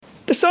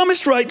The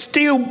psalmist writes,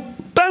 "Deal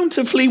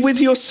bountifully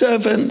with your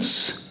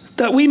servants,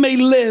 that we may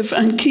live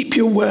and keep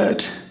your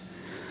word.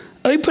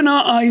 Open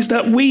our eyes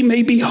that we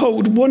may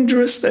behold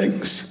wondrous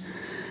things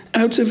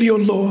out of your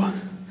law."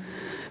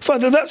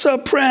 Father, that's our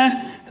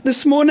prayer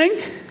this morning,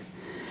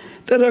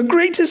 that our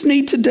greatest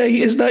need today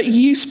is that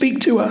you speak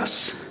to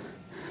us.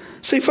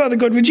 So, Father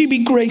God, would you be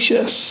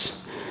gracious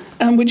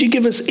and would you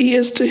give us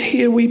ears to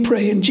hear, we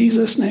pray in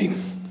Jesus' name.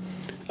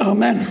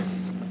 Amen.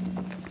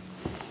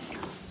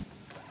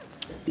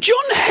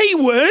 John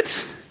Hayward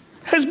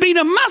has been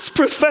a maths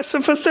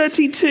professor for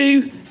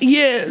 32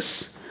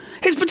 years.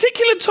 His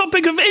particular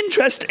topic of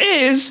interest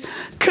is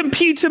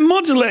computer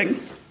modeling.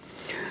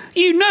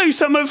 You know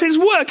some of his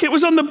work. It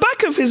was on the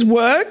back of his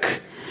work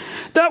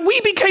that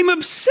we became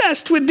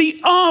obsessed with the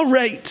R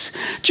rate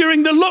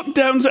during the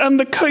lockdowns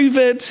and the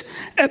COVID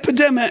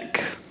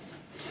epidemic.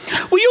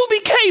 We all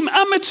became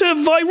amateur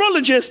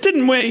virologists,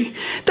 didn't we?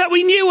 That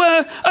we knew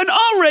an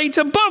R rate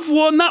above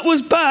 1, that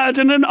was bad,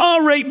 and an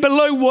R rate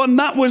below 1,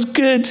 that was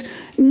good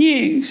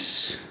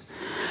news.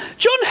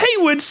 John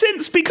Hayward,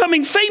 since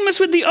becoming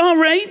famous with the R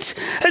rate,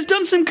 has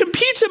done some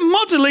computer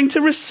modeling to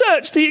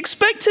research the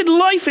expected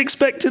life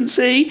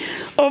expectancy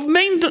of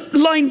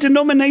mainline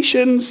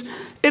denominations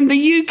in the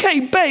UK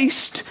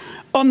based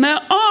on their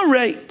R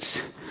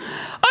rate.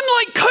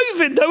 Unlike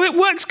COVID, though, it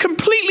works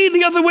completely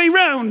the other way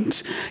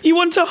round. You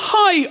want a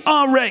high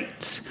R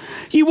rate.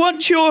 You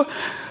want your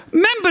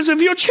members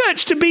of your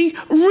church to be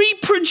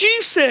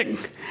reproducing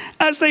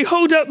as they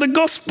hold out the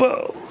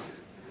gospel.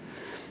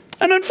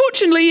 And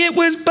unfortunately, it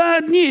was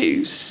bad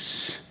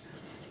news.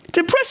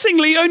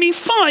 Depressingly, only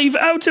 5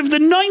 out of the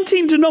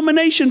 19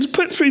 denominations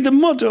put through the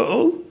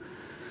model,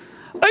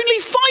 only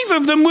 5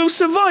 of them will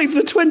survive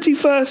the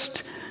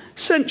 21st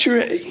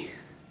century.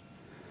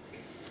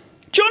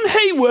 John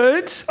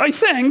Hayward, I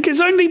think,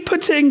 is only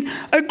putting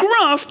a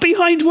graph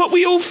behind what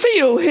we all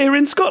feel here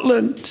in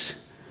Scotland.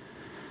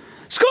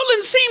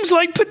 Scotland seems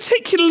like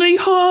particularly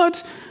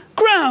hard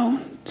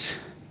ground.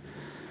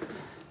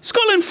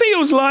 Scotland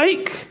feels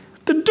like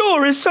the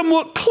door is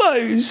somewhat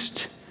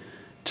closed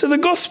to the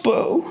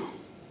gospel.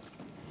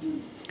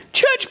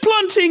 Church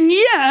planting,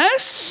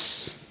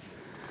 yes,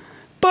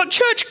 but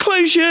church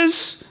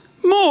closures,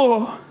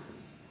 more.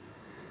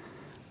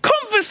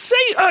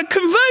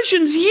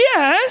 Conversions,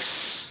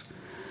 yes,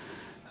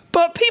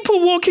 but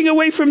people walking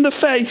away from the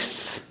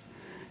faith,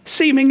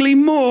 seemingly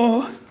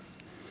more.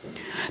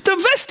 The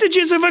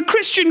vestiges of a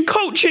Christian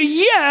culture,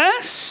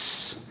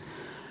 yes,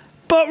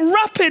 but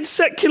rapid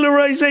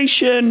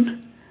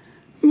secularization,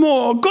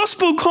 more.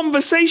 Gospel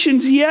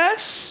conversations,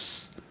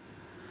 yes,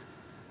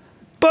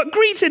 but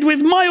greeted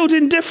with mild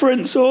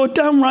indifference or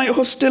downright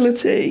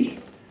hostility,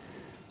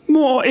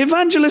 more.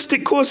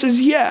 Evangelistic courses,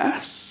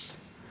 yes,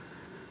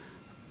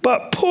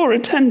 but poor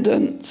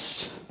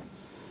attendance,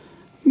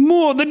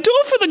 more. The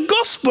door for the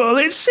gospel,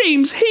 it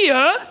seems,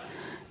 here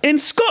in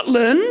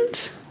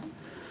Scotland,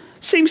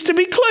 seems to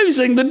be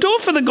closing. The door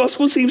for the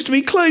gospel seems to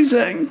be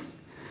closing.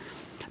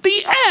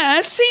 The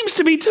air seems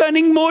to be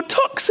turning more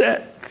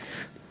toxic.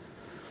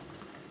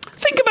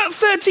 Think about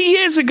 30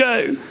 years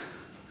ago.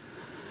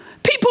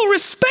 People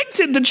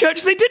respected the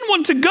church. They didn't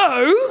want to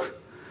go,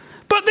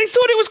 but they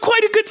thought it was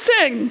quite a good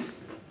thing.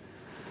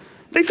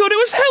 They thought it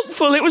was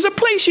helpful. It was a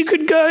place you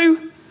could go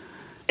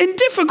in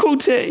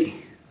difficulty.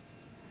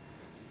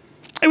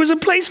 It was a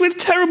place with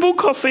terrible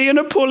coffee and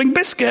appalling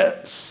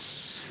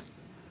biscuits.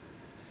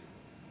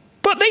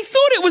 But they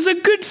thought it was a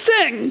good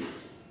thing.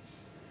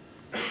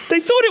 They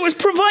thought it was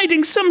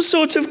providing some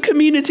sort of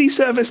community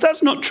service.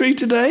 That's not true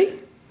today.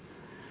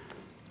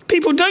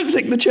 People don't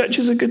think the church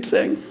is a good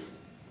thing.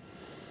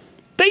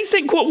 They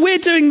think what we're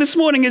doing this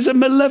morning is a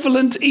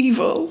malevolent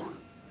evil.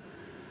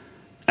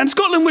 And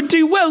Scotland would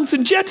do well to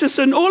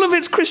jettison all of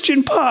its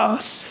Christian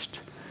past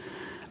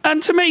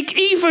and to make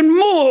even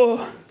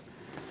more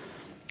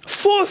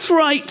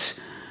forthright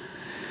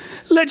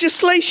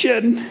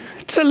legislation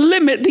to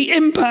limit the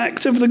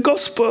impact of the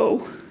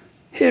gospel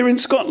here in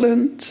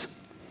Scotland.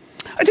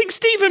 I think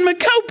Stephen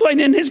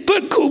McAlpine, in his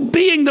book called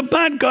Being the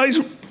Bad Guys,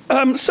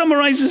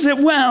 summarizes it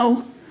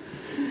well.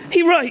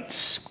 He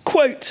writes,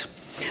 quote,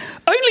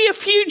 "Only a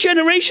few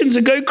generations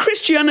ago,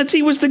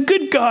 Christianity was the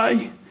good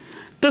guy,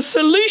 the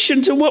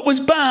solution to what was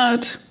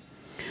bad.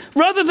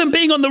 Rather than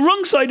being on the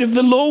wrong side of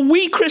the law,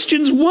 we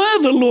Christians were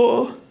the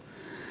law.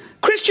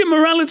 Christian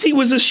morality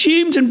was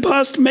assumed and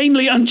passed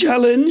mainly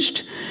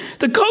unchallenged.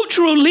 The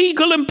cultural,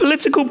 legal, and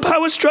political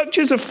power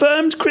structures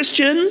affirmed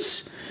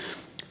Christians.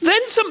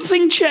 Then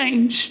something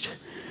changed.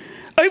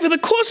 Over the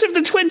course of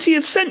the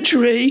 20th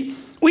century,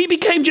 we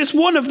became just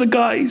one of the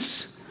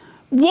guys,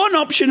 one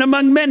option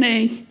among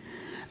many,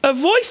 a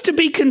voice to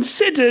be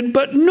considered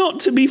but not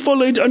to be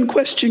followed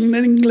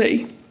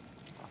unquestioningly.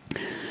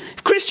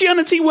 If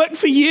Christianity worked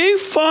for you,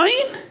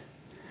 fine.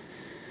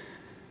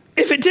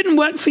 If it didn't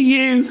work for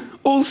you,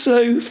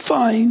 also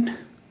fine."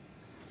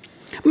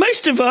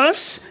 Most of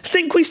us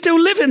think we still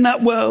live in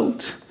that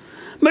world.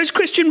 Most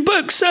Christian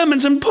books,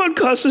 sermons, and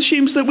podcasts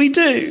assumes that we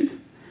do.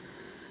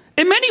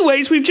 In many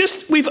ways,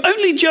 we've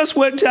only just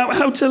worked out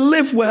how to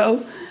live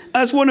well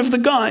as one of the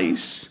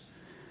guys.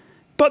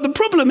 But the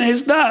problem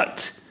is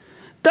that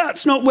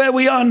that's not where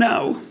we are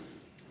now.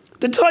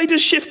 The tide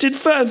has shifted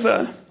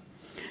further.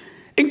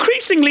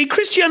 Increasingly,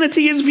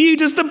 Christianity is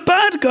viewed as the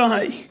bad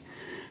guy.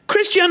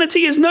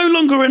 Christianity is no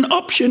longer an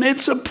option,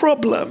 it's a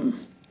problem.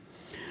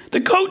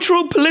 The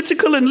cultural,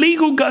 political, and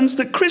legal guns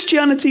that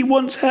Christianity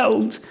once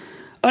held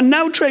are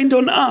now trained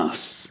on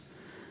us,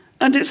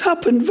 and it's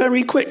happened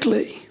very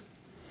quickly.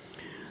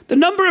 The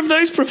number of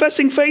those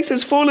professing faith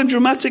has fallen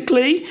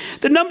dramatically.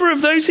 The number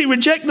of those who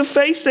reject the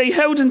faith they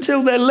held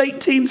until their late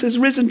teens has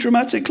risen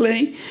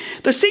dramatically.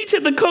 The seat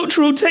at the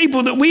cultural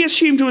table that we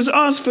assumed was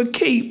ours for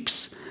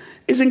keeps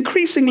is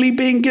increasingly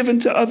being given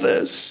to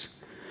others.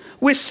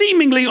 We're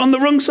seemingly on the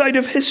wrong side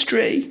of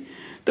history,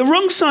 the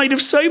wrong side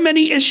of so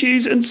many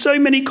issues and so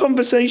many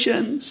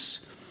conversations.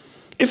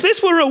 If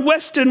this were a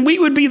Western, we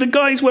would be the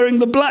guys wearing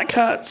the black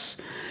hats,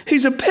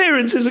 whose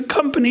appearance is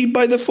accompanied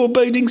by the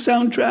foreboding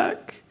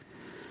soundtrack.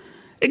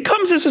 It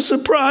comes as a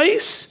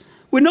surprise.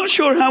 We're not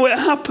sure how it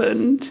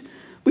happened.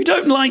 We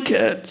don't like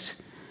it,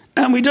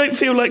 and we don't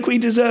feel like we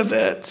deserve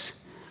it.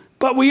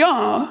 But we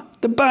are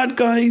the bad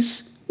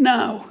guys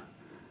now,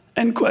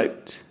 end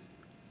quote.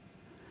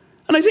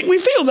 And I think we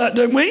feel that,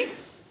 don't we?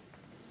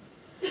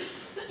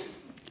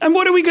 And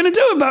what are we going to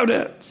do about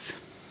it?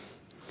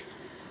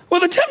 Well,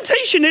 the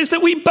temptation is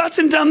that we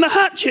batten down the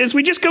hatches.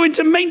 We just go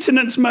into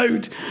maintenance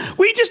mode.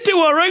 We just do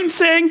our own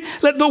thing,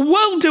 let the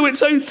world do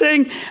its own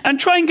thing, and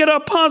try and get our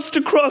paths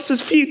to cross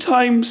as few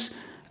times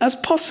as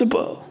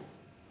possible.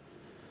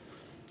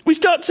 We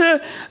start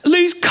to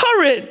lose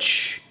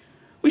courage.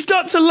 We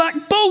start to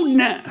lack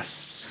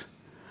boldness.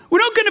 We're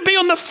not going to be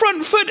on the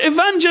front foot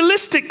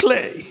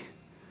evangelistically.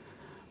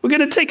 We're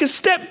going to take a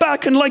step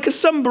back, and like a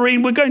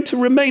submarine, we're going to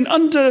remain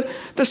under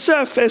the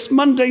surface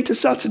Monday to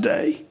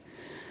Saturday,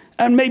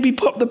 and maybe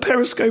pop the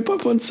periscope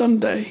up on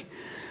Sunday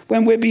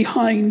when we're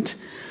behind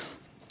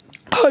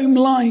home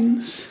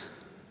lines.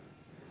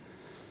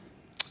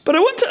 But I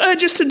want to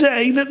urge us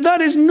today that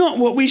that is not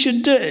what we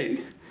should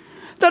do.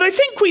 That I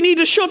think we need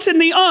a shot in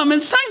the arm,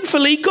 and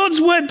thankfully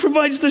God's word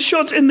provides the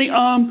shot in the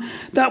arm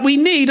that we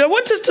need. I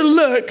want us to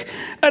look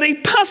at a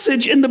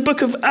passage in the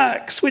book of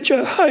Acts, which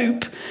I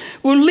hope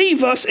will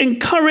leave us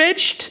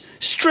encouraged,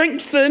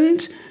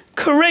 strengthened,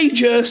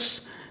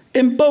 courageous,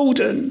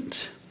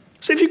 emboldened.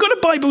 So if you've got a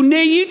Bible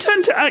near you,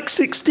 turn to Acts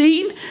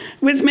 16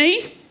 with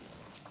me.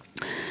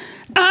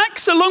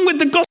 Acts, along with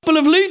the Gospel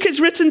of Luke, is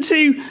written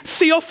to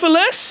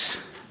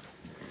Theophilus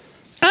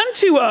and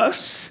to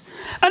us.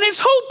 And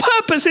its whole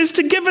purpose is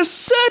to give us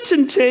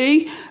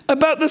certainty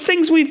about the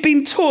things we've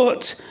been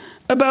taught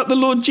about the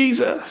Lord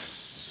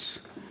Jesus.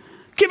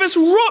 Give us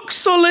rock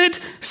solid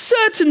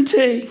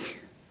certainty.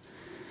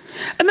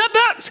 And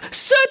that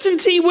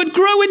certainty would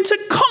grow into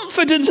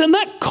confidence, and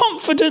that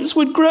confidence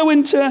would grow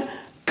into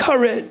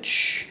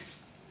courage.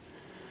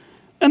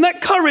 And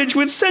that courage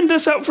would send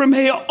us out from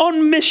here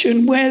on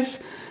mission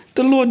with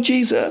the Lord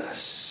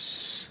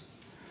Jesus.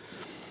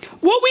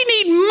 What we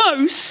need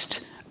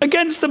most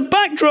against the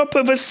backdrop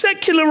of a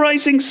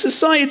secularizing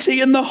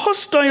society and the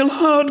hostile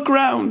hard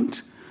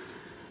ground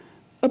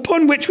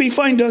upon which we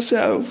find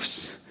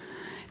ourselves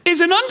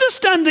is an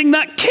understanding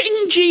that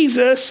King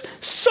Jesus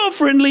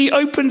sovereignly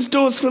opens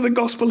doors for the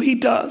gospel. He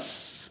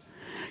does.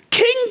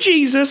 King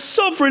Jesus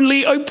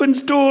sovereignly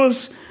opens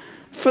doors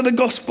for the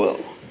gospel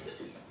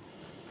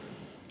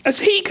as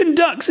he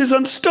conducts his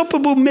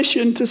unstoppable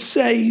mission to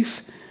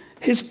save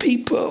his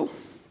people.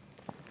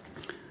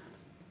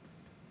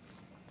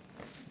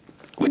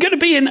 We're going to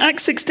be in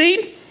Acts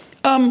 16.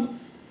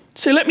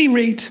 So let me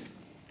read.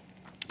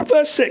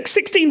 Verse 6,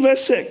 16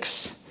 verse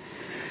 6.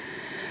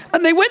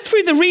 And they went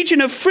through the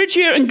region of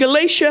Phrygia and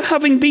Galatia,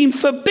 having been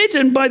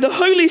forbidden by the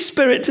Holy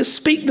Spirit to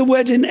speak the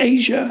word in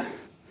Asia.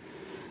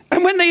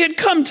 And when they had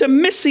come to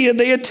Mysia,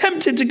 they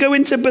attempted to go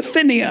into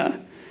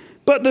Bithynia,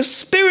 but the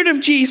Spirit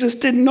of Jesus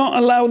did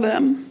not allow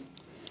them.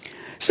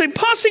 So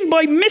passing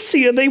by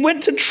Mysia, they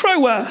went to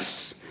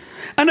Troas.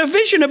 And a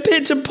vision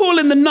appeared to Paul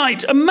in the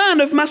night. A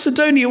man of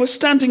Macedonia was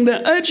standing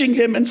there, urging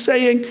him and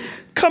saying,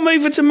 "Come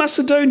over to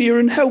Macedonia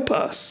and help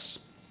us."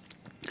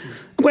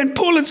 When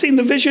Paul had seen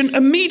the vision,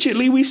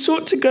 immediately we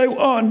sought to go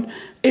on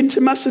into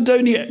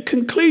Macedonia,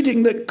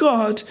 concluding that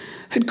God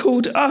had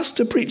called us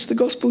to preach the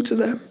gospel to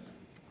them.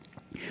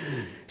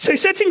 So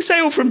setting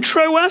sail from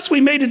Troas, we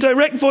made a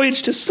direct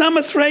voyage to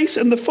Samothrace,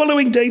 and the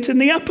following day to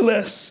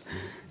Neapolis,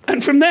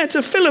 and from there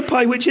to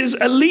Philippi, which is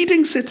a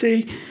leading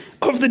city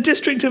of the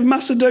district of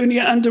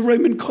Macedonia and a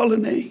Roman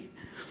colony.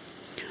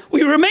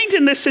 We remained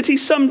in this city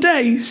some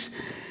days,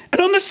 and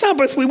on the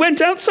Sabbath we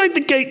went outside the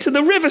gate to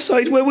the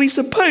riverside where we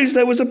supposed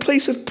there was a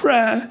place of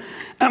prayer,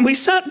 and we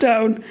sat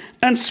down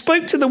and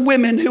spoke to the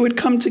women who had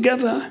come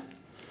together.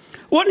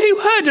 One who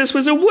heard us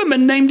was a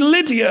woman named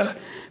Lydia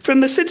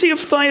from the city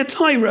of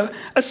Thyatira,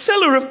 a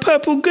seller of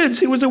purple goods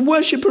who was a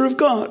worshipper of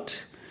God.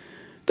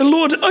 The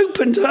Lord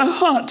opened her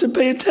heart to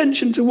pay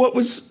attention to what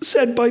was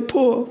said by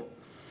Paul.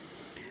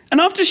 And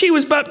after she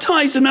was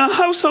baptized, and our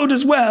household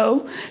as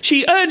well,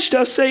 she urged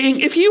us, saying,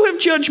 "If you have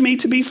judged me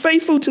to be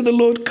faithful to the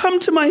Lord, come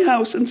to my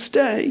house and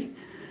stay."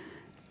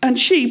 and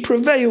she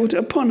prevailed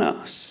upon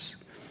us.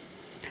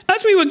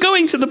 As we were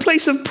going to the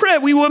place of prayer,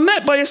 we were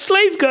met by a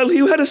slave girl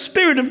who had a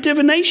spirit of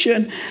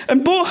divination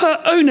and brought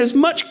her owners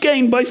much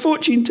gain by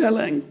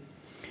fortune-telling.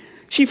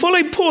 She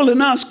followed Paul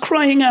and asked,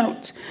 crying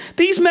out,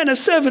 "These men are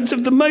servants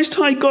of the Most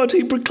High God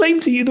who proclaim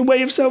to you the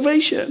way of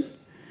salvation."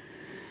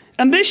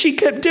 And this she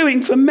kept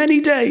doing for many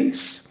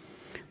days.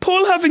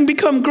 Paul, having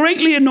become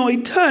greatly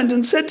annoyed, turned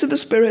and said to the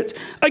spirit,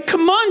 "I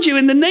command you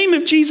in the name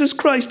of Jesus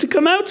Christ to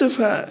come out of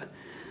her."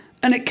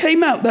 And it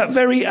came out that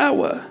very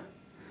hour.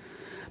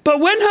 But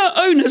when her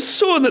owners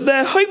saw that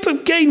their hope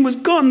of gain was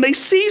gone, they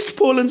seized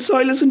Paul and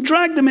Silas and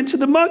dragged them into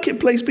the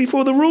marketplace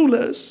before the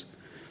rulers.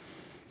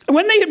 And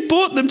when they had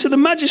brought them to the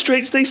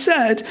magistrates, they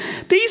said,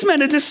 These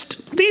men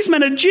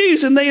are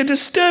Jews, and they are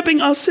disturbing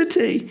our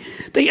city.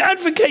 They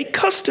advocate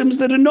customs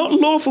that are not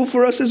lawful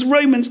for us as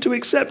Romans to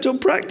accept or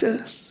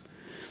practice."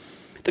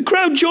 The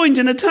crowd joined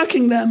in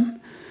attacking them,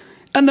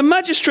 and the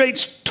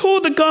magistrates tore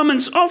the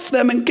garments off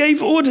them and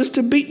gave orders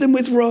to beat them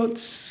with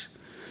rods.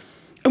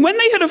 And when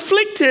they had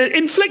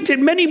inflicted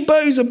many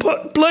blows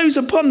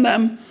upon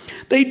them,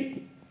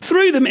 they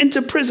threw them into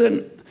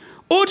prison,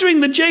 ordering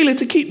the jailer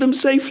to keep them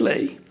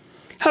safely.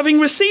 Having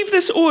received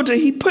this order,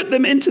 he put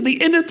them into the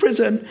inner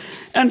prison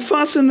and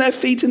fastened their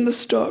feet in the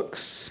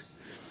stocks.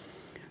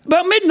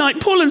 About midnight,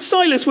 Paul and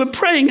Silas were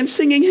praying and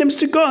singing hymns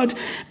to God,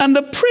 and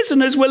the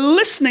prisoners were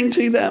listening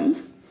to them.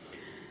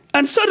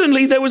 And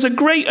suddenly there was a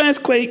great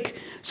earthquake,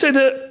 so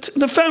that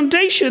the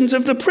foundations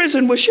of the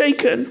prison were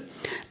shaken.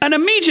 And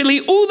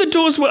immediately all the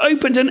doors were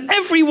opened and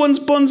everyone's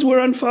bonds were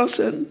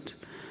unfastened.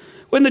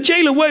 When the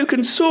jailer woke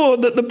and saw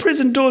that the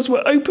prison doors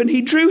were open,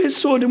 he drew his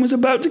sword and was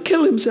about to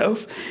kill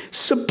himself,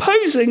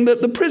 supposing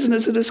that the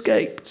prisoners had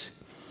escaped.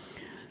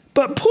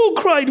 But Paul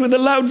cried with a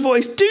loud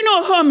voice, "Do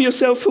not harm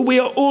yourself, for we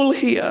are all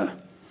here."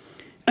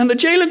 And the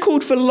jailer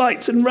called for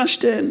lights and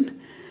rushed in.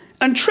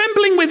 And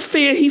trembling with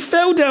fear, he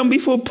fell down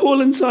before Paul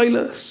and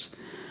Silas.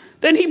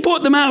 Then he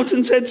brought them out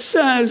and said,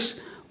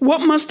 "Sirs, what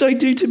must I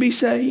do to be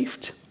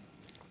saved?"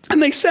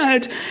 And they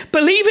said,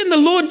 "Believe in the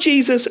Lord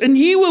Jesus, and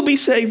you will be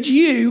saved,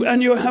 you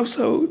and your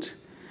household."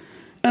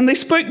 And they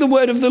spoke the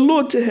word of the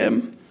Lord to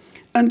him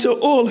and to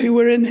all who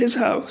were in his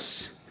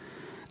house.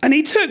 And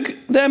he took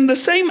them the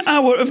same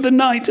hour of the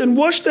night and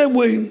washed their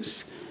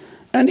wounds.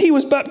 And he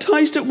was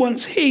baptized at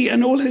once, he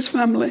and all his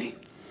family.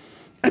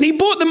 And he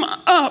brought them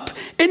up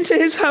into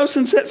his house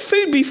and set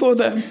food before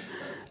them.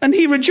 And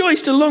he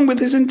rejoiced along with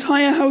his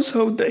entire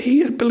household that he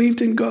had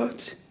believed in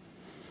God.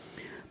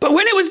 But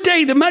when it was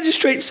day, the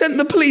magistrates sent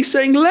the police,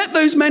 saying, "Let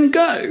those men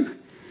go."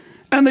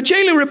 And the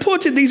jailer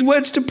reported these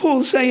words to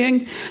Paul,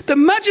 saying, "The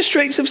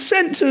magistrates have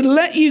sent to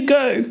let you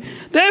go.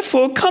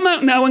 Therefore, come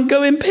out now and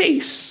go in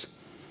peace."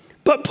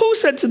 But Paul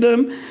said to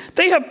them,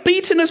 "They have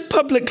beaten us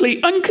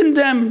publicly,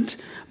 uncondemned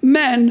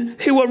men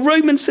who are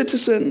Roman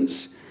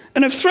citizens,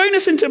 and have thrown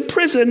us into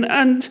prison,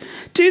 and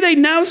do they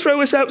now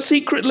throw us out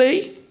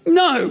secretly?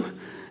 No,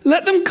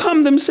 let them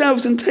come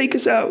themselves and take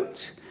us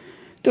out."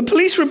 The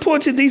police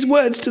reported these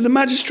words to the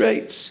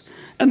magistrates,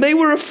 and they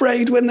were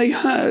afraid when they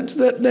heard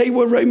that they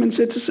were Roman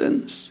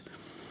citizens.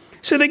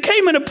 So they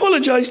came and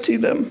apologized to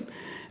them,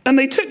 and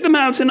they took them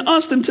out and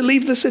asked them to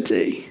leave the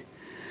city.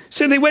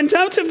 So they went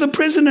out of the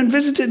prison and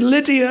visited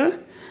Lydia,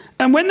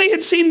 and when they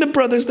had seen the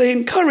brothers, they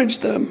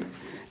encouraged them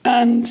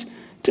and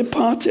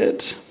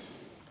departed.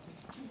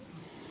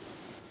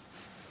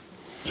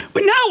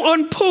 We're now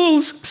on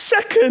Paul's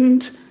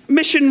second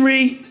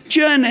missionary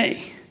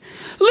journey.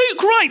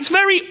 Luke writes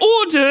very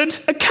ordered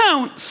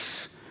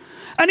accounts,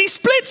 and he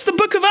splits the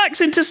book of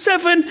Acts into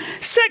 7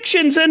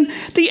 sections, and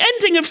the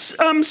ending of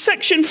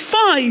section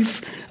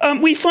 5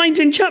 we find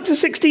in chapter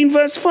 16,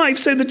 verse 5.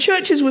 So the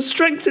churches were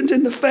strengthened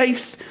in the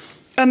faith,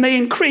 and they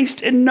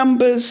increased in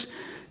numbers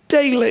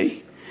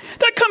daily.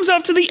 That comes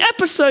after the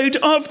episode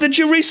of the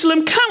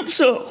Jerusalem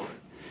Council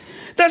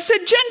that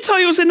said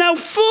Gentiles are now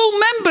full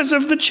members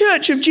of the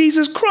church of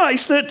Jesus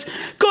Christ, that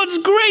God's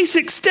grace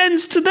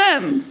extends to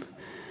them.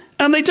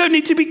 And they don't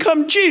need to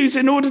become Jews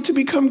in order to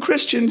become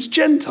Christians.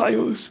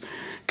 Gentiles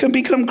can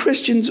become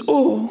Christians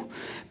all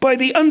by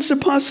the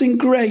unsurpassing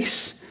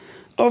grace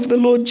of the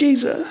Lord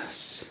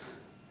Jesus.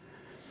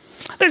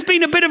 There's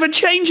been a bit of a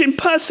change in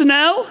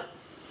personnel.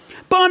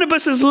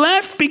 Barnabas has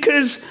left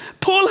because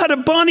Paul had a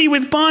Barney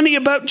with Barney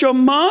about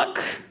John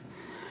Mark.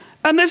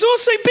 And there's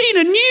also been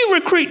a new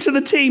recruit to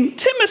the team,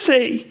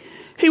 Timothy,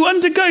 who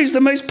undergoes the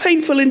most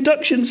painful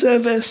induction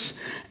service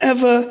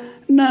ever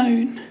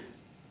known.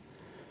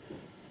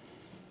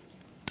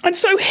 And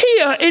so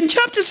here in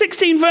chapter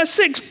 16, verse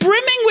 6,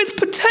 brimming with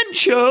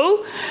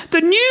potential,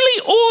 the newly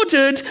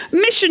ordered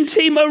mission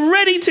team are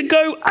ready to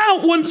go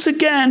out once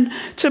again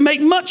to make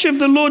much of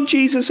the Lord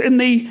Jesus in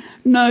the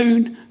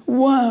known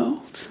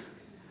world.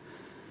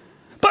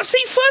 But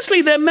see,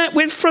 firstly, they're met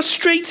with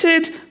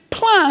frustrated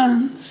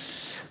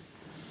plans.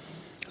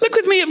 Look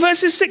with me at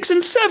verses 6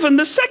 and 7.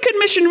 The second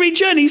missionary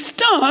journey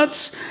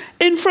starts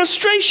in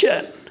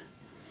frustration.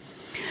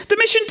 The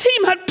mission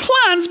team had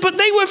plans, but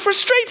they were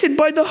frustrated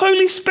by the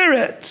Holy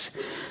Spirit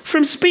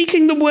from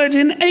speaking the word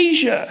in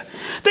Asia.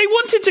 They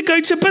wanted to go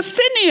to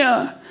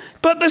Bithynia,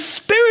 But the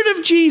Spirit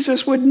of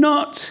Jesus would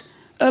not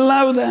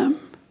allow them.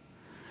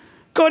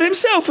 God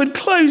himself had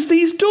closed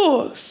these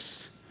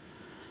doors.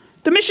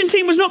 The mission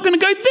team was not going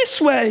to go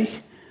this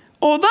way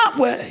or that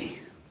way.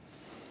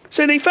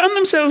 So they found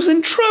themselves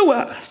in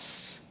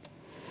Troas.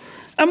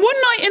 And one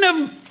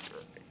night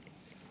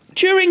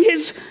during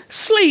his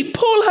sleep,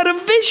 Paul had a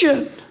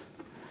vision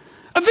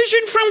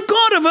from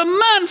God of a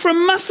man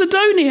from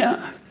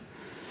Macedonia.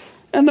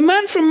 And the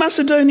man from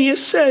Macedonia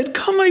said,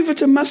 "Come over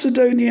to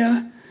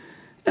Macedonia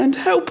and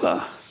help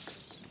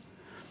us."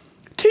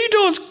 2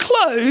 doors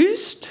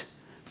closed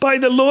by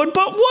the Lord,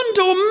 but one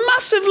door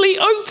massively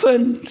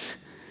opened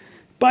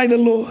by the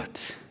Lord.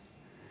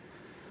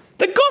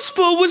 The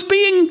gospel was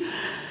being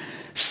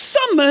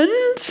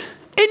summoned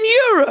in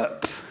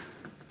Europe.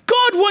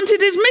 God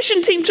wanted his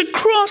mission team to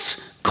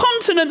cross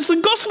continents. The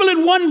gospel had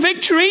won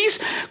victories,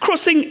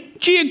 crossing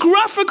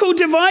geographical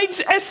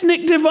divides,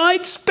 ethnic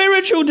divides,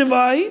 spiritual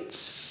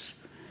divides.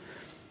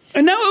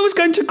 And now it was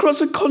going to cross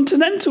a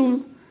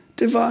continental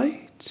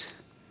divide.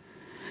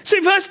 So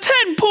verse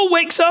 10, Paul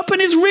wakes up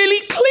and is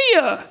really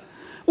clear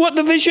what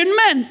the vision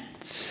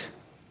meant.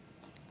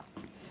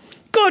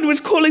 God was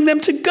calling them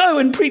to go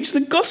and preach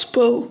the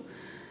gospel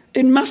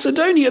in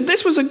Macedonia.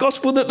 This was a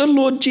gospel that the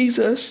Lord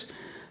Jesus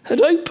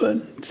had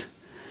opened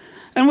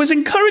and was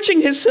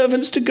encouraging his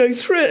servants to go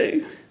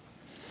through.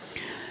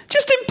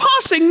 Just in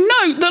passing,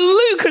 note that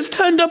Luke has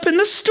turned up in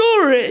the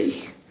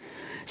story.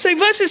 So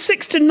verses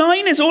 6 to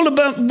 9 is all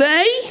about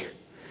they.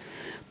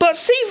 But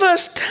see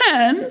verse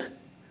 10.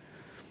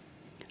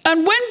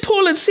 And when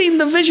Paul had seen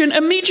the vision,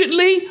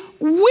 immediately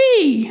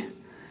we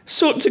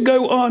sought to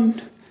go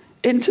on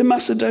into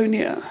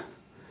Macedonia.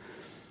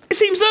 It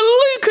seems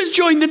that Luke has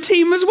joined the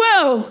team as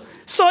well.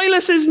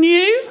 Silas is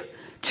new,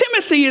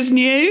 Timothy is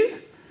new,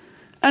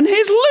 and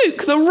here's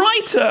Luke, the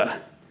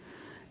writer,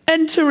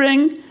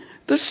 entering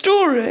the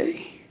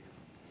story.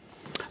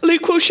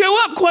 Luke will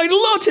show up quite a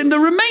lot in the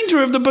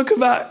remainder of the book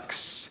of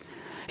Acts.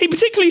 He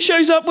particularly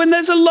shows up when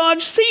there's a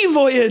large sea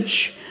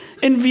voyage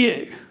in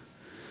view.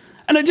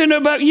 And I don't know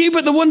about you,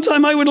 but the one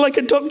time I would like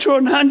a doctor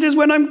on hand is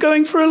when I'm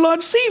going for a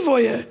large sea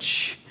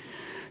voyage.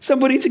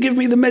 Somebody to give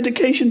me the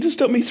medication to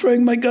stop me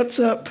throwing my guts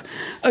up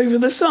over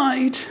the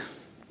side.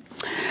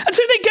 And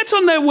so they get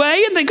on their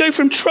way and they go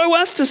from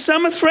Troas to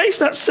Samothrace,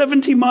 that's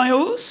 70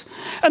 miles.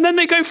 And then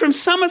they go from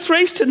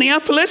Samothrace to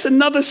Neapolis,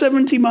 another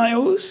 70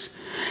 miles.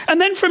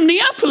 And then from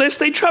Neapolis,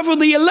 they travel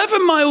the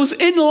 11 miles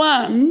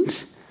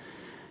inland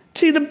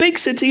to the big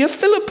city of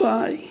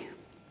Philippi.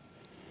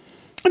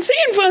 And see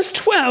in verse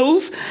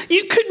 12,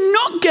 you could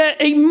not get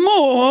a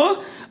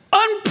more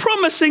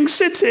unpromising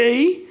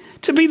city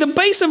to be the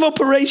base of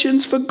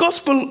operations for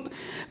gospel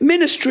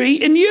ministry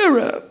in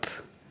Europe.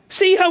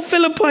 See how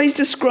Philippi is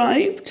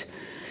described?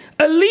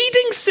 A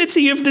leading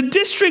city of the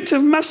district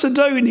of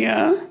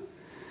Macedonia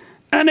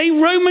and a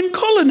Roman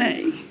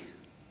colony.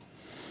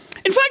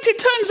 In fact, it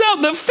turns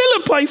out that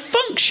Philippi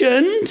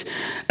functioned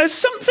as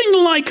something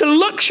like a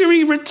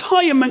luxury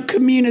retirement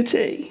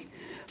community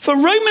for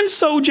Roman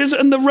soldiers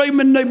and the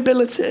Roman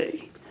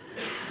nobility.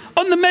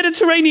 On the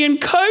Mediterranean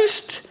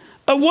coast,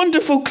 a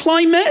wonderful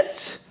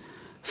climate,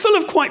 full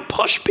of quite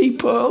posh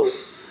people,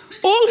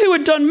 all who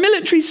had done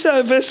military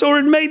service or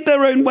had made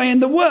their own way in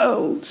the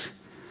world.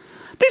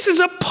 This is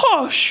a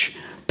posh,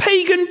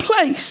 pagan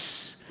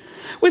place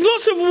with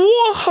lots of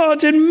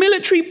war-hardened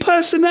military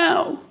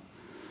personnel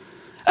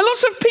and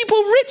lots of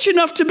people rich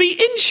enough to be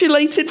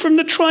insulated from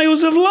the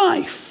trials of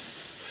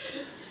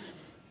life.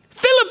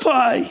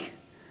 Philippi,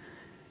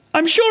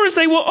 I'm sure as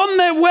they were on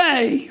their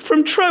way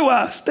from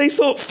Troas, they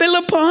thought,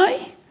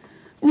 Philippi?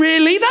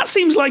 Really? That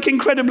seems like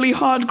incredibly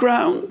hard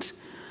ground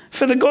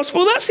for the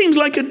gospel. That seems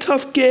like a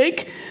tough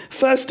gig,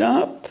 first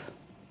up.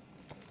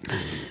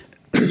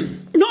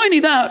 Not only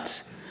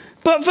that,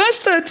 but verse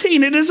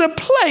 13, it is a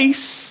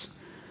place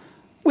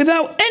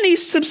without any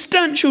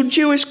substantial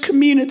Jewish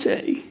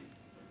community.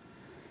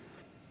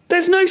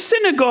 There's no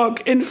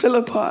synagogue in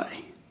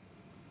Philippi.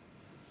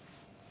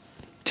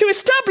 To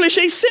establish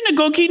a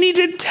synagogue, you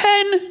needed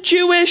 10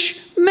 Jewish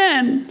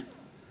men.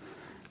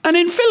 And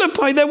in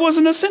Philippi, there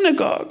wasn't a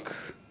synagogue.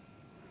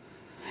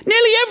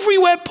 Nearly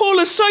everywhere Paul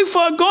has so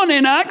far gone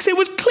in Acts, it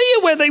was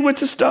clear where they were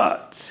to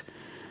start.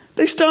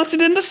 They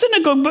started in the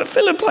synagogue, but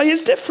Philippi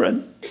is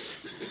different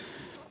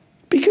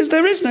because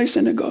there is no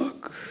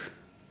synagogue.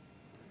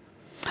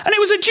 And it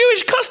was a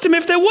Jewish custom,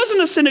 if there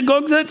wasn't a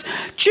synagogue, that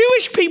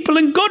Jewish people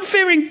and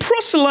God-fearing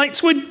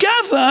proselytes would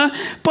gather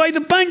by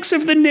the banks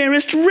of the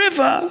nearest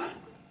river.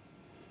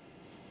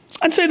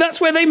 And so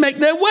that's where they make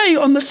their way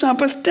on the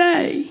Sabbath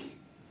day.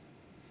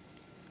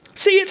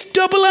 See, it's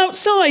double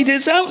outside.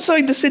 It's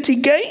outside the city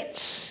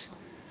gates,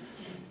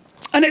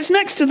 and it's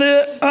next to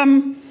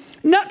the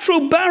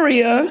natural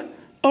barrier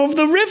of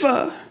the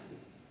river.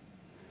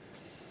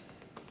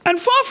 And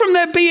far from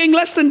there being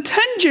less than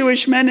 10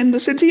 Jewish men in the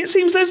city, it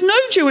seems there's no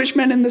Jewish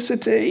men in the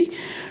city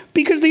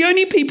because the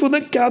only people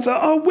that gather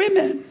are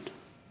women.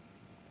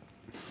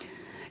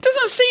 It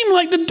doesn't seem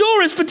like the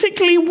door is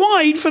particularly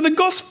wide for the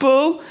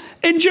gospel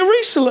in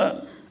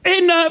Jerusalem,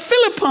 in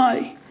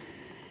Philippi.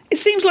 It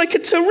seems like a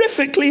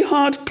terrifically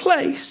hard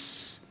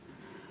place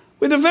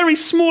with a very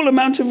small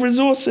amount of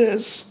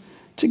resources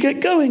to get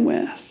going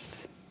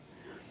with.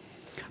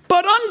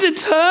 But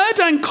undeterred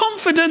and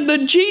confident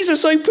that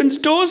Jesus opens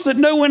doors that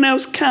no one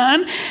else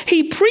can,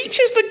 he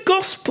preaches the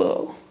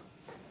gospel.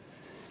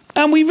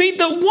 And we read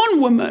that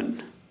one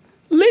woman,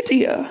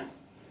 Lydia,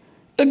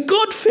 a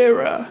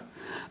God-fearer,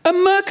 a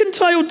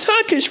mercantile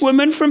Turkish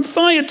woman from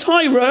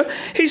Thyatira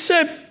who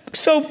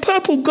sold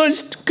purple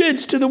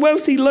goods to the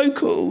wealthy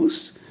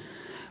locals,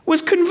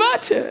 was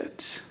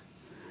converted.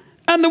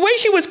 And the way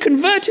she was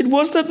converted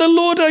was that the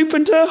Lord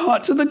opened her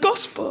heart to the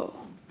gospel.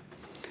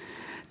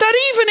 That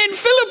even in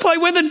Philippi,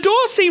 where the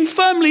door seemed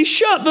firmly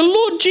shut, the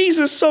Lord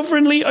Jesus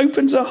sovereignly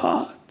opens her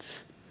heart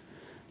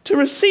to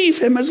receive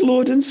him as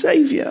Lord and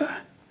Saviour.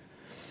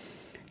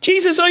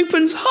 Jesus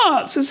opens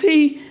hearts as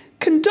he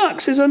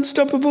conducts his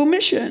unstoppable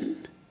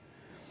mission.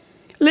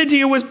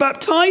 Lydia was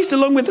baptized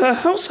along with her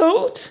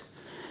household.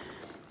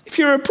 If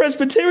you're a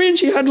Presbyterian,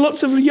 she had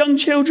lots of young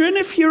children.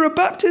 If you're a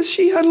Baptist,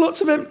 she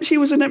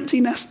was an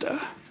empty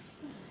nester.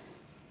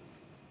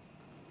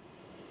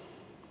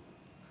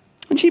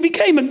 And she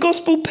became a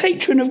gospel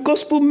patron of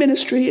gospel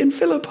ministry in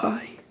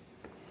Philippi.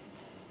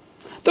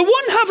 The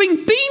one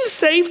having been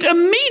saved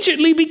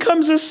immediately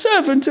becomes a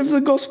servant of the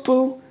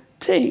gospel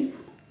team.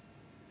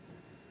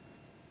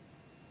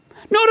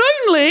 Not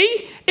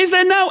only is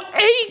there now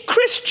a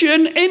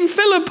Christian in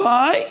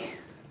Philippi,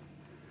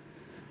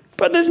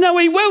 but there's now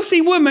a wealthy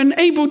woman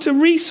able to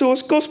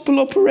resource gospel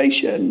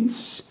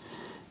operations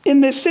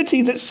in this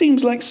city that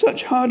seems like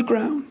such hard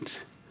ground.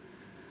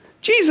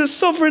 Jesus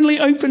sovereignly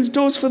opens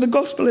doors for the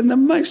gospel in the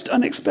most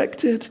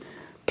unexpected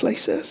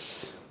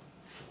places.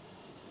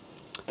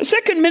 The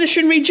second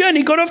missionary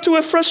journey got off to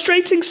a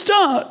frustrating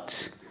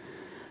start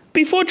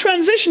before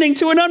transitioning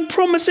to an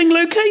unpromising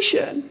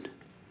location.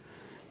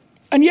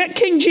 And yet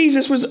King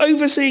Jesus was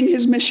overseeing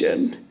his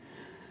mission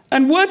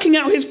and working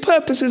out his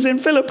purposes in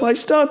Philippi,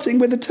 starting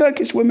with a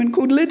Turkish woman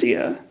called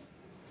Lydia.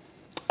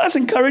 That's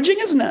encouraging,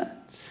 isn't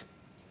it?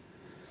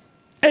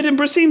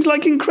 Edinburgh seems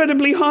like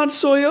incredibly hard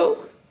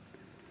soil.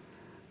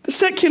 The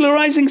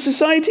secularizing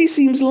society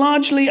seems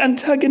largely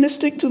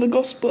antagonistic to the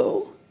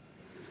gospel.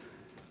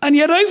 And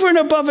yet over and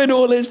above it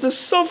all is the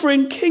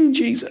sovereign King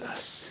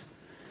Jesus,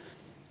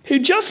 who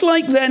just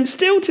like then,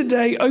 still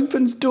today,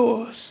 opens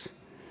doors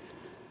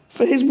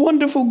for his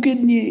wonderful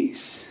good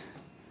news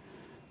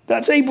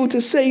that's able to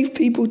save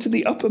people to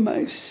the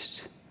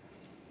uppermost.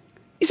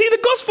 You see,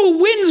 the gospel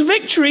wins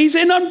victories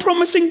in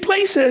unpromising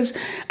places.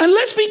 And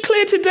let's be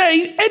clear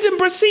today,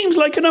 Edinburgh seems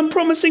like an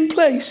unpromising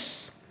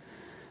place.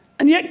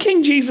 And yet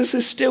King Jesus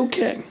is still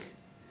king.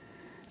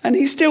 And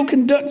he's still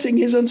conducting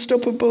his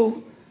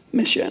unstoppable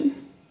mission.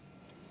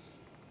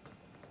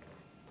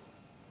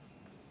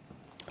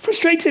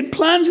 Frustrated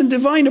plans and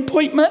divine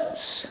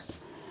appointments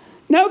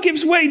now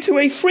gives way to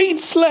a freed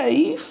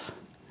slave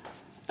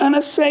and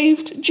a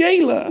saved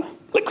jailer.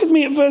 Look with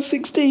me at verse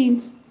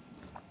 16.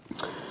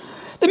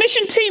 The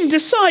mission team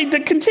decide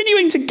that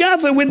continuing to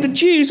gather with the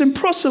Jews and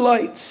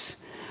proselytes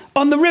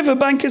on the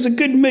riverbank is a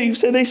good move,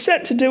 so they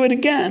set to do it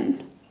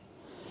again.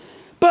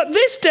 But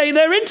this day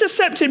they're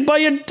intercepted by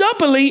a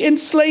doubly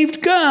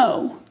enslaved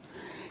girl.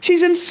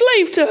 She's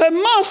enslaved to her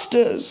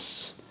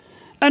masters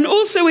and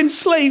also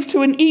enslaved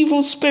to an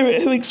evil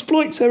spirit who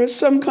exploits her as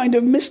some kind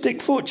of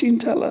mystic fortune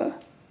teller.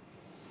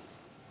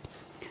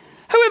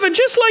 However,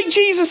 just like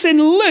Jesus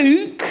in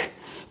Luke,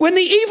 when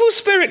the evil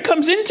spirit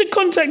comes into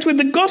contact with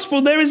the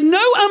gospel, there is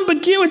no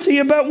ambiguity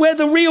about where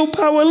the real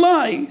power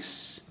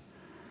lies.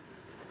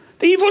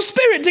 The evil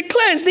spirit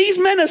declares, "These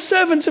men are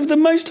servants of the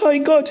Most High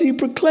God who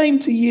proclaim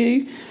to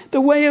you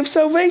the way of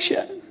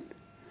salvation."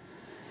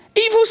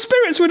 Evil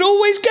spirits would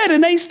always get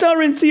an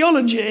A-star in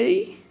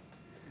theology,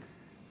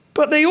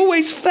 but they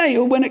always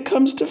fail when it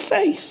comes to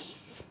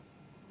faith.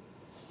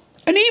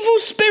 An evil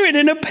spirit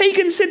in a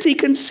pagan city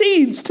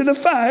concedes to the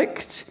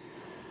fact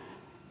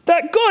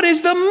that God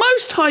is the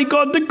Most High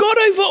God, the God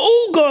over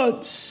all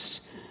gods,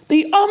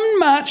 the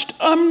unmatched,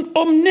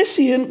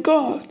 omniscient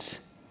God,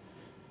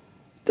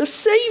 the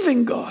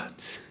saving God,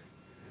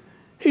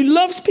 who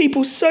loves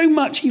people so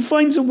much he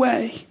finds a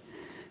way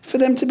for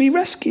them to be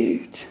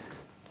rescued.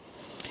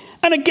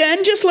 And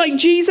again, just like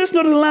Jesus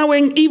not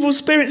allowing evil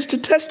spirits to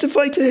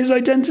testify to his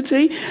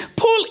identity,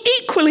 Paul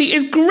equally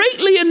is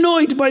greatly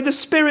annoyed by the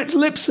spirit's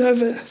lip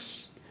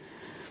service.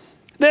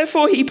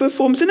 Therefore, he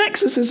performs an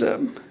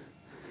exorcism.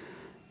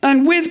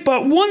 And with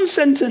but one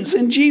sentence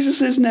in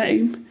Jesus'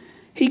 name,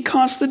 he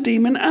casts the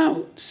demon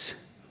out.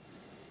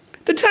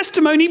 The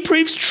testimony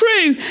proves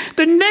true.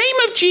 The name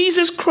of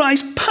Jesus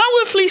Christ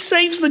powerfully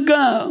saves the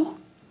girl.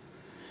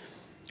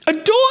 A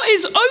door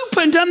is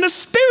opened and the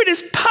spirit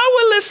is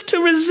powerless to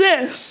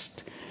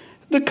resist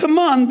the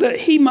command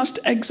that he must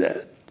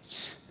exit.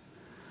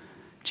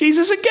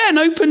 Jesus again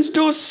opens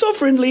doors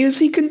sovereignly as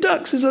he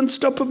conducts his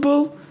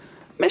unstoppable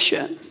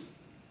mission.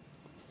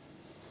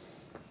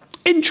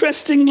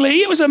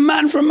 Interestingly, it was a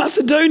man from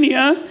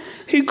Macedonia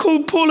who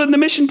called Paul and the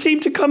mission team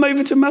to come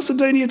over to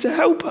Macedonia to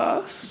help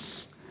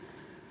us.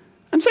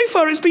 And so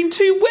far it's been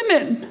 2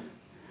 women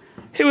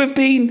who have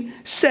been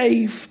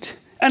saved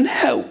and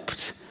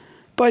helped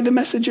by the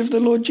message of the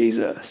Lord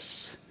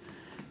Jesus.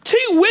 Two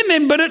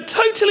women, but at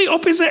totally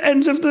opposite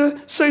ends of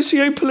the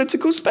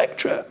socio-political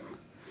spectrum.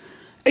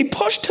 A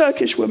posh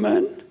Turkish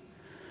woman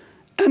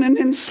and an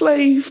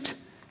enslaved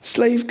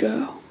slave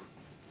girl.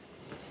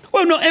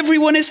 Well, not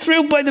everyone is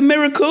thrilled by the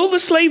miracle. The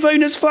slave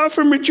owners, far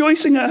from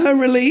rejoicing at her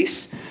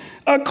release,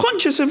 are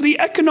conscious of the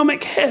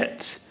economic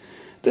hit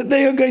that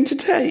they are going to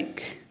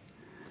take.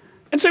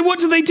 And so what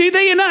do?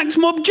 They enact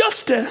mob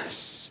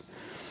justice.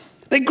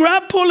 They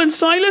grab Paul and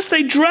Silas,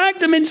 they drag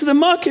them into the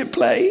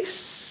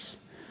marketplace,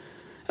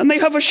 and they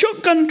have a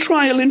shotgun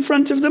trial in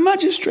front of the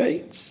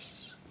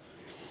magistrates.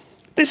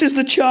 This is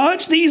the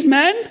charge. These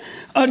men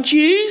are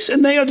Jews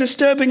and they are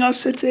disturbing our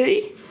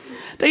city.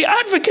 They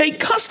advocate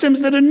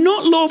customs that are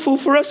not lawful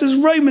for us as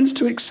Romans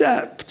to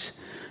accept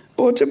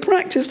or to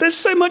practice. There's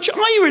so much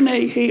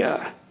irony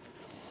here.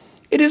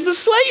 It is the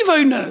slave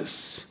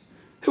owners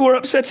who are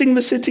upsetting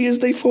the city as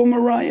they form a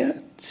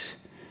riot.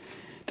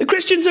 The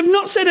Christians have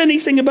not said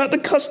anything about the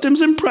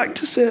customs and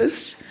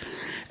practices,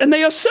 and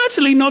they are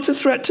certainly not a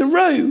threat to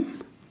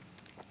Rome.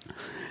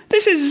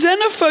 This is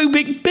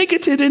xenophobic,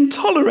 bigoted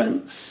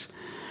intolerance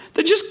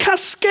that just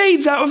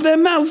cascades out of their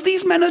mouths.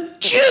 These men are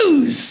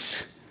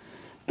Jews,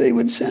 they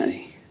would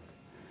say.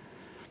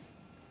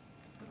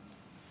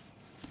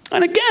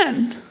 And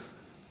again,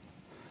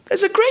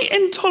 there's a great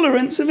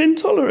intolerance of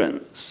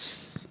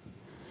intolerance.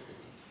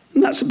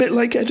 And that's a bit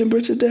like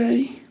Edinburgh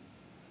today.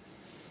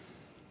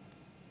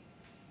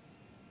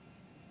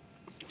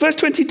 Verse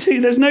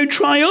 22, there's no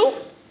trial,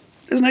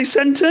 there's no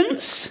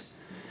sentence.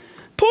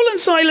 Paul and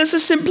Silas are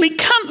simply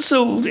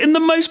cancelled in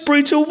the most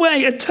brutal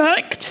way,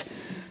 attacked,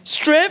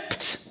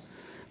 stripped,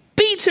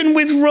 beaten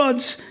with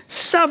rods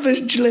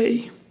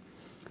savagely.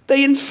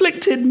 They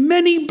inflicted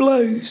many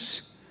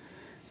blows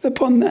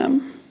upon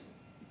them.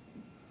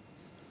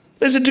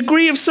 There's a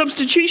degree of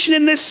substitution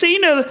in this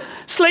scene. A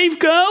slave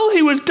girl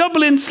who was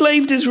double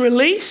enslaved is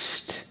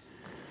released.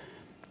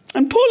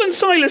 And Paul and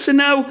Silas are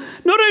now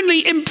not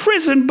only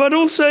imprisoned, but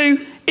also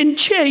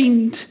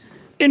enchained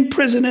in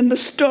prison, in the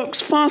stocks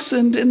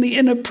fastened in the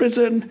inner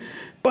prison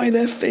by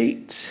their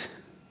feet.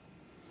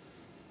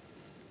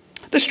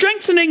 The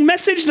strengthening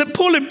message that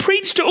Paul had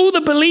preached to all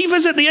the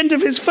believers at the end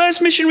of his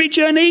first missionary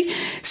journey,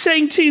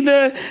 saying to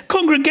the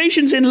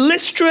congregations in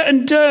Lystra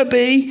and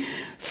Derbe,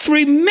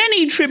 through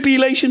many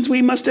tribulations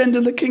we must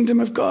enter the kingdom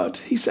of God,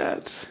 he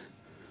said.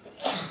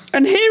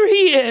 And here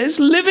he is,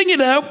 living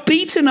it out,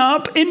 beaten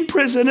up in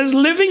prison as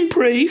living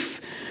proof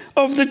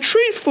of the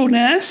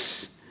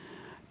truthfulness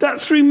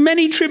that through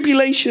many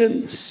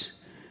tribulations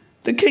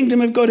the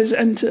kingdom of God is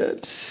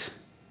entered.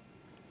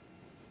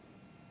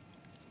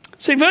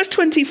 So verse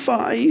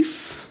 25,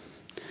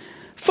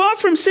 far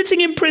from sitting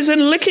in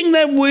prison, licking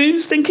their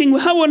wounds, thinking,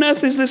 how on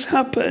earth has this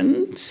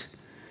happened?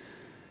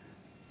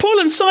 Paul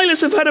and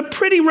Silas have had a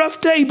pretty rough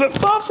day, but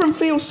far from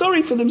feel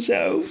sorry for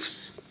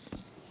themselves,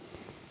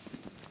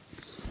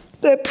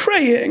 they're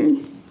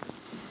praying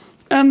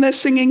and they're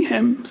singing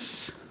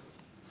hymns.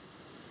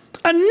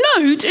 And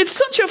note, it's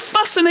such a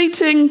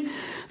fascinating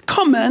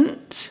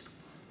comment,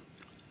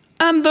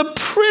 and the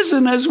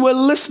prisoners were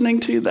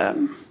listening to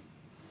them.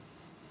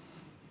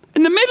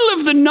 In the middle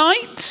of the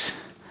night,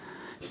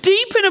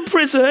 deep in a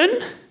prison,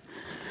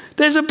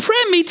 there's a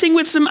prayer meeting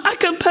with some a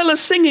cappella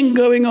singing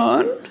going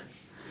on,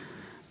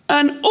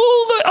 and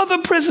all the other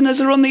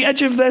prisoners are on the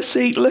edge of their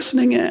seat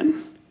listening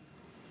in.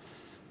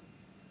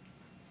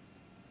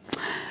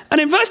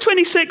 And in verse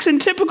 26, in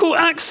typical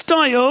Acts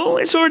style,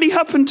 it's already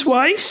happened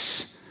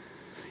twice,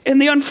 in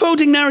the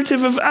unfolding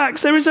narrative of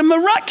Acts, there is a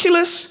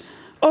miraculous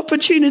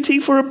opportunity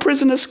for a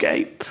prison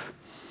escape.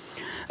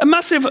 A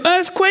massive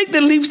earthquake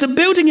that leaves the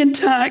building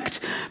intact,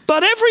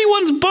 but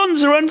everyone's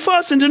bonds are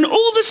unfastened and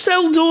all the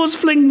cell doors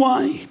fling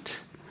wide.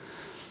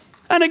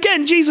 And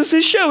again, Jesus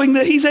is showing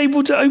that he's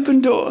able to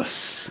open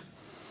doors.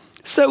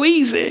 So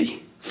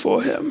easy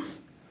for him.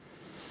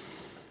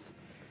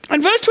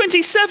 And verse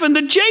 27,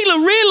 the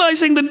jailer,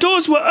 realizing the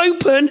doors were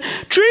open,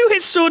 drew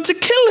his sword to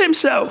kill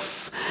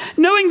himself,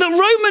 knowing that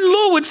Roman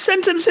law would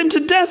sentence him to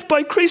death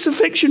by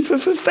crucifixion for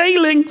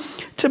failing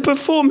to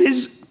perform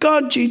his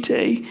guard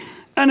duty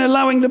and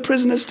allowing the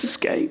prisoners to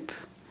escape.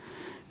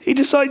 He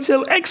decides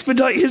he'll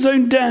expedite his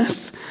own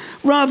death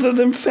rather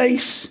than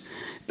face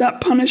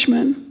that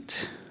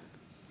punishment.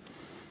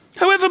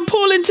 However,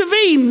 Paul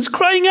intervenes,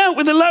 crying out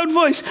with a loud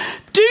voice,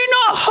 "Do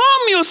not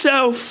harm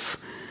yourself,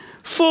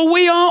 for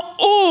we are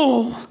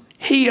all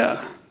here."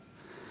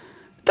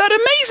 That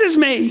amazes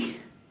me.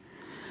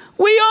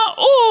 We are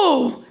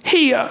all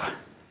here.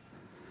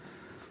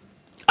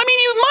 I mean,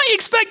 you might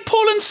expect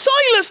Paul and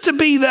Silas to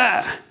be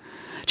there.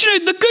 Do you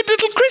know, the good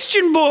little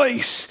Christian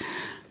boys.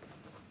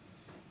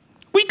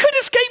 We could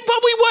escape,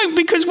 but we won't,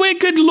 because we're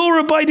good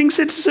law-abiding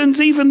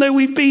citizens, even though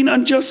we've been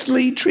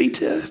unjustly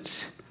treated.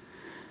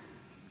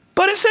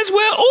 But it says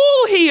we're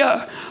all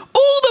here,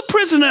 all the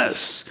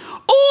prisoners,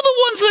 all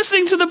the ones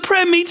listening to the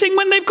prayer meeting.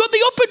 When they've got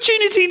the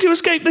opportunity to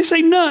escape, they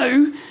say,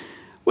 no,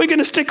 we're going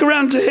to stick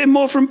around to hear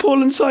more from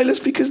Paul and Silas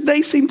because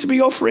they seem to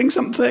be offering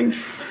something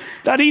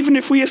that even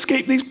if we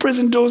escape these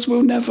prison doors,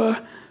 we'll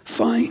never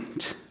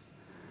find.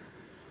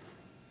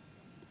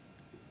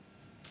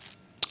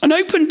 An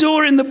open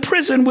door in the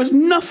prison was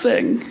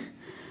nothing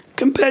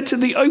compared to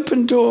the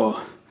open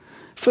door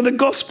for the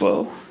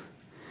gospel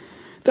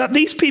that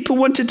these people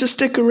wanted to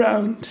stick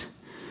around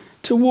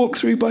to walk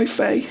through by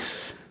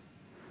faith.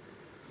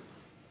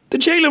 The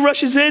jailer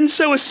rushes in,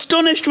 so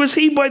astonished was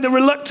he by the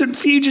reluctant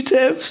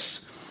fugitives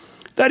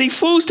that he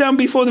falls down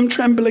before them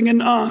trembling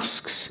and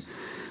asks,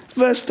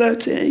 verse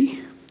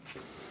 30,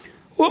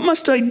 "What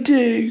must I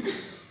do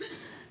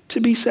to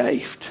be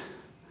saved?"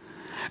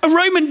 A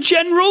Roman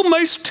general,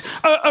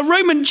 a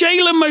Roman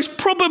jailer, most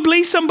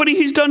probably somebody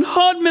who's done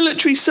hard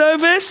military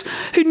service,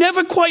 who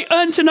never quite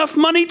earned enough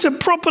money to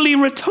properly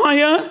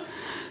retire,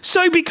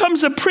 so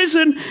becomes a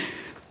prison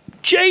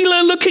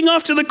jailer looking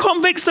after the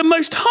convicts. The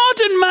most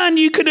hardened man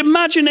you could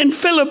imagine in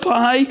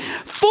Philippi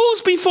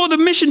falls before the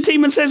mission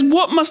team and says,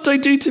 "What must I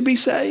do to be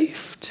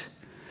saved?"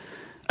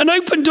 An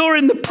open door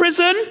in the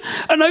prison,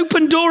 an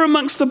open door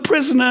amongst the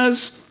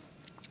prisoners,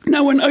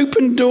 now an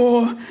open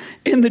door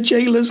in the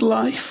jailer's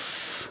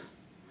life.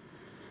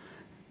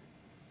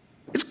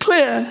 It's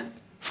clear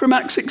from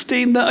Acts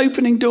 16 that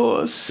opening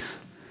doors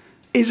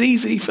is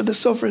easy for the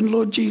sovereign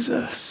Lord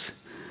Jesus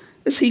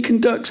as he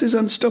conducts his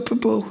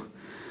unstoppable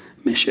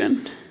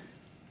mission.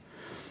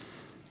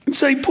 And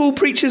so Paul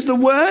preaches the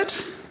word.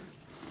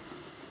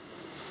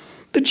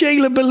 The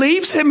jailer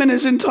believes, him and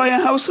his entire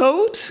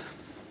household.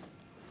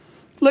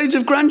 Loads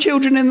of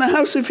grandchildren in the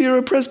house if you're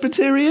a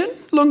Presbyterian.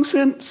 Long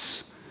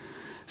since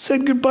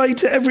said goodbye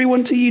to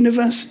everyone to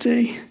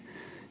university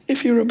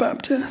if you're a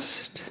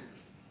Baptist.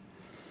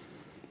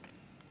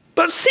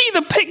 But see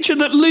the picture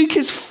that Luke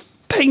is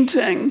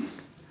painting.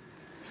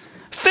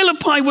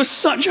 Philippi was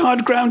such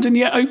hard ground, and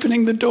yet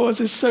opening the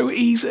doors is so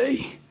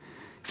easy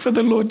for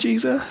the Lord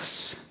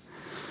Jesus.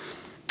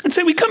 And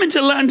so we come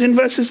into land in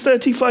verses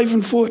 35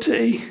 and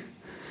 40,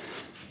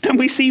 and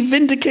we see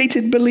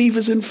vindicated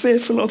believers and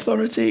fearful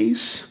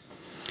authorities.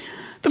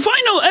 The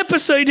final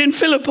episode in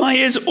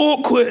Philippi is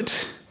awkward.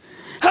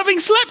 Having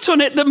slept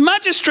on it, the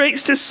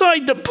magistrates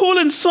decide that Paul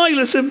and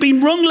Silas have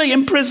been wrongly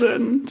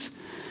imprisoned,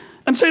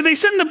 and so they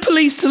send the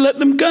police to let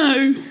them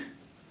go.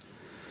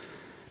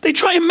 They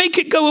try and make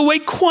it go away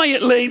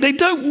quietly. They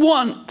don't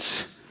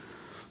want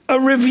a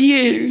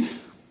review.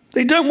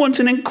 They don't want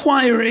an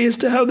inquiry as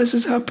to how this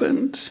has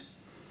happened.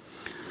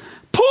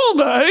 Paul,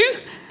 though,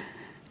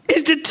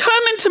 is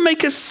determined to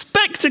make a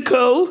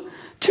spectacle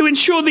to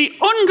ensure the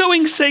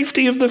ongoing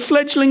safety of the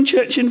fledgling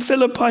church in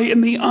Philippi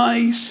in the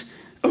eyes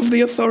of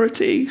the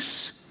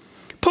authorities.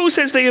 Paul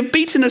says they have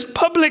beaten us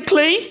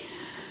publicly.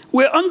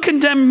 We're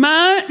uncondemned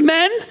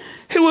men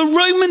who are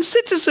Roman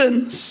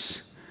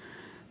citizens.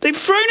 They've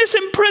thrown us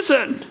in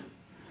prison,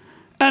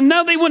 and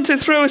now they want to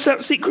throw us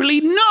out secretly.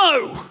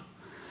 No!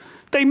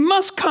 They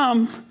must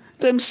come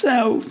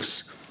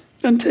themselves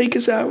and take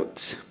us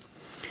out.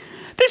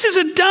 This is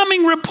a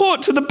damning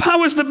report to the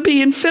powers that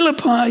be in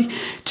Philippi.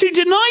 To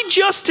deny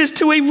justice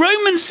to a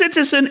Roman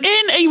citizen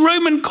in a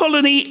Roman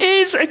colony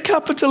is a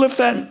capital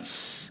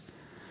offense.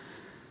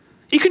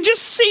 You can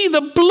just see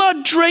the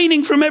blood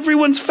draining from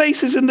everyone's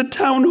faces in the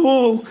town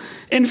hall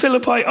in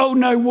Philippi. Oh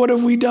no, what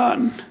have we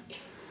done?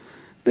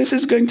 This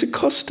is going to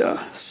cost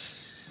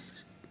us.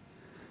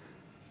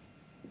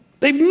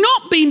 They've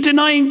not been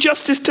denying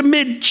justice to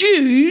mere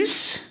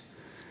Jews,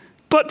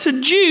 but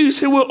to Jews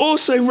who were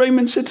also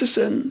Roman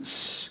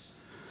citizens.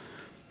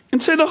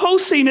 And so the whole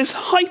scene is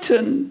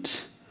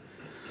heightened.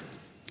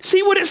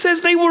 See what it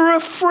says? They were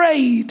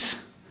afraid.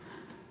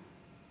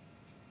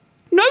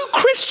 No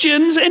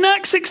Christians in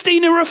Acts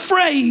 16 are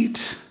afraid.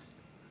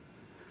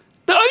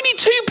 The only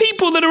two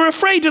people that are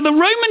afraid are the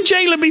Roman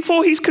jailer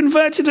before he's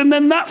converted, and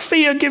then that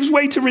fear gives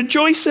way to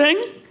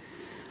rejoicing.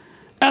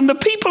 And the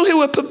people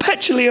who are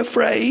perpetually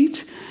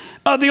afraid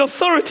are the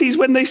authorities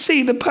when they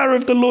see the power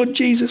of the Lord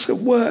Jesus at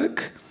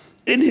work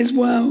in his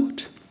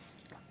world.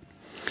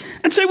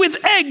 And so with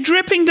egg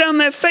dripping down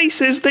their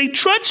faces, they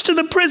trudge to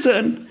the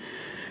prison.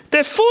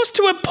 They're forced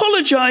to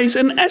apologize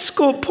and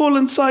escort Paul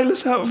and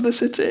Silas out of the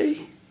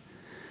city.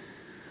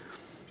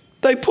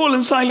 Though Paul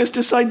and Silas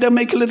decide they'll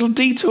make a little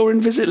detour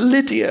and visit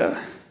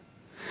Lydia.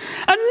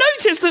 And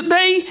notice that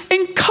they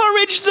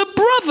encourage the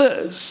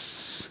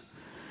brothers,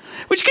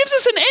 which gives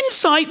us an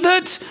insight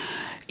that,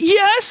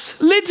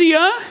 yes,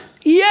 Lydia,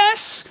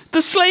 yes,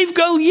 the slave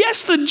girl,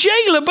 yes, the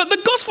jailer, but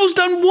the gospel's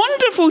done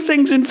wonderful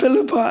things in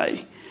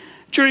Philippi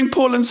during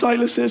Paul and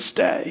Silas's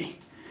stay.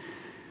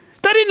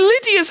 That in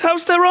Lydia's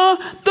house there are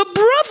the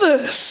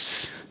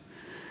brothers,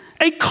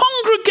 a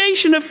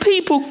congregation of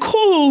people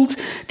called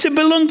to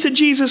belong to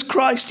Jesus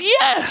Christ.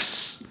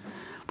 Yes,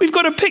 we've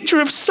got a picture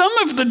of some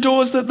of the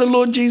doors that the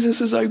Lord Jesus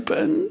has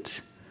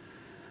opened.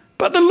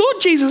 But the Lord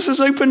Jesus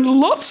has opened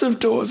lots of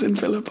doors in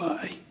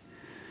Philippi.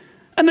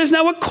 And there's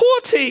now a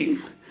core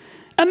team.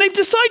 And they've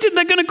decided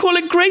they're going to call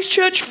it Grace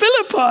Church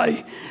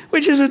Philippi,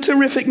 which is a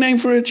terrific name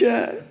for a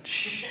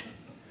church.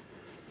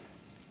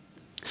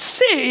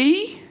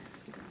 See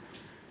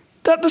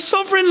that the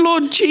sovereign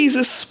Lord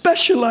Jesus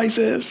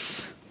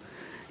specializes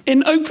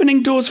in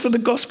opening doors for the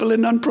gospel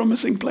in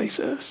unpromising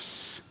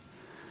places.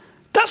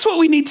 That's what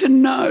we need to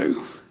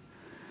know.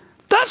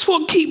 That's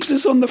what keeps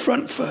us on the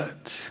front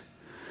foot.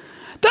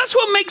 That's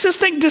what makes us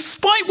think,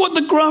 despite what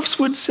the graphs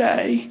would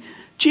say,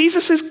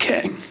 Jesus is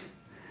king.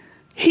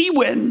 He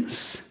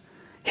wins.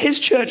 His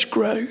church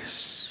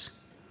grows.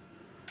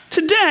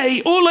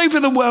 Today, all over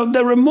the world,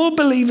 there are more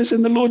believers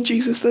in the Lord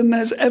Jesus than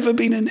there's ever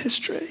been in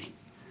history.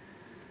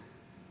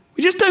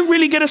 We just don't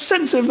really get a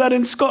sense of that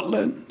in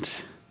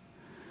Scotland.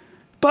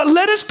 But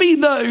let us be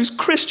those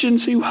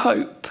Christians who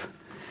hope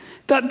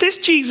that this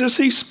Jesus,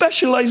 who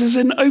specializes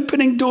in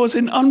opening doors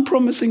in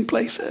unpromising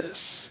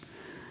places,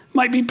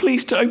 might be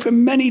pleased to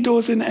open many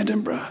doors in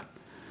Edinburgh,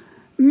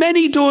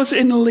 many doors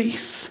in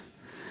Leith,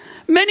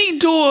 many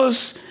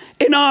doors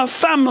in our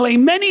family,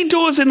 many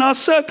doors in our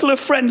circle of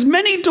friends,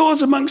 many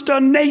doors amongst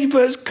our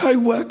neighbors,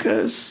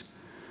 co-workers,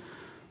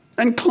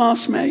 and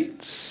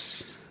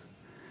classmates.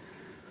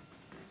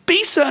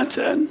 Be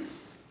certain,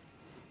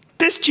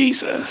 this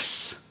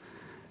Jesus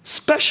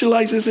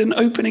specializes in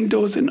opening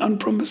doors in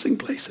unpromising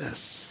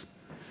places.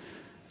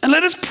 And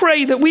let us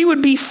pray that we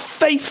would be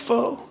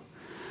faithful.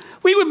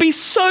 We would be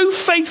so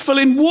faithful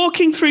in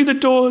walking through the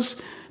doors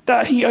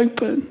that he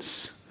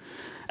opens.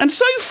 And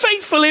so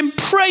faithful in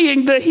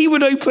praying that he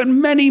would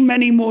open many,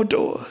 many more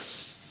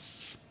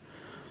doors.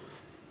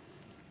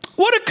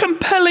 What a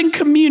compelling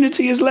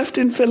community is left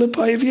in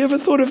Philippi. Have you ever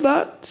thought of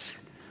that?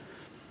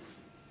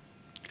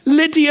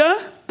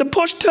 Lydia, the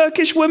posh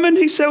Turkish woman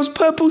who sells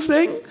purple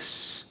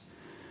things.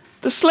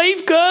 The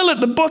slave girl at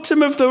the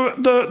bottom of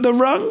the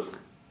rung.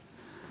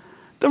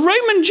 The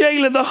Roman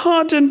jailer, the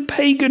hardened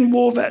pagan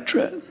war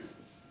veteran.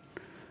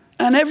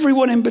 And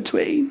everyone in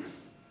between.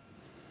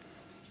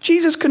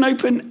 Jesus can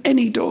open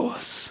any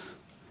doors.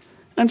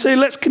 And so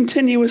let's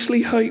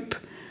continuously hope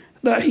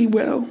that he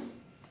will.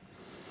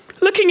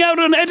 Looking out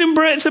on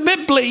Edinburgh, it's a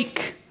bit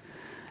bleak.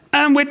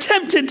 And we're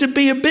tempted to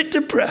be a bit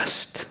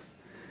depressed.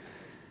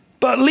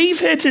 But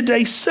leave here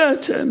today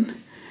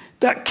certain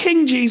that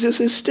King Jesus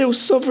is still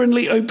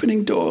sovereignly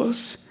opening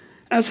doors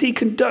as he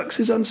conducts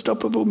his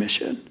unstoppable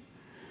mission.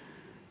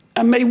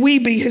 And may we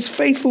be his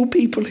faithful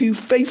people who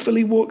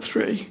faithfully walk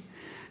through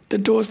the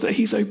doors that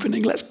he's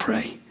opening. Let's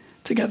pray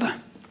together.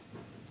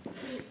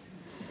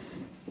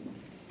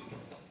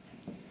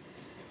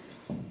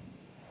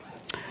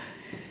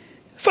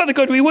 Father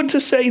God, we want to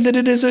say that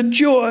it is a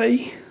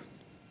joy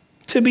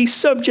to be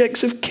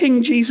subjects of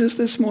King Jesus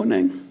this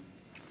morning.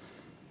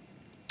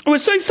 We're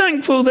so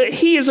thankful that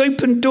he has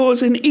opened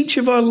doors in each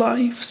of our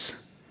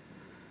lives,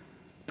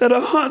 that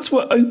our hearts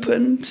were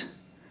opened,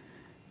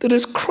 that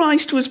as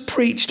Christ was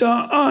preached,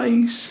 our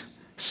eyes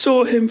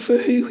saw him for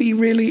who he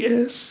really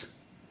is.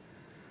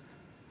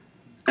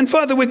 And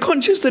Father, we're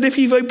conscious that if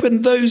you've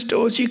opened those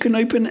doors, you can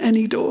open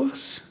any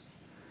doors.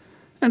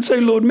 And so,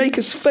 Lord, make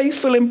us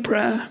faithful in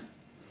prayer,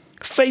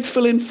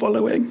 faithful in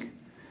following,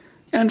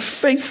 and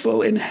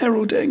faithful in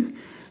heralding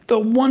the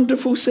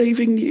wonderful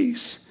saving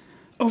news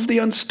of the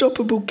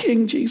unstoppable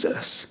King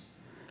Jesus.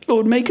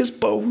 Lord, make us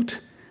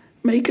bold,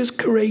 make us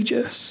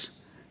courageous.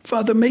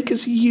 Father, make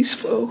us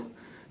useful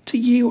to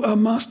you, our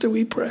Master,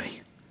 we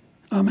pray.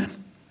 Amen.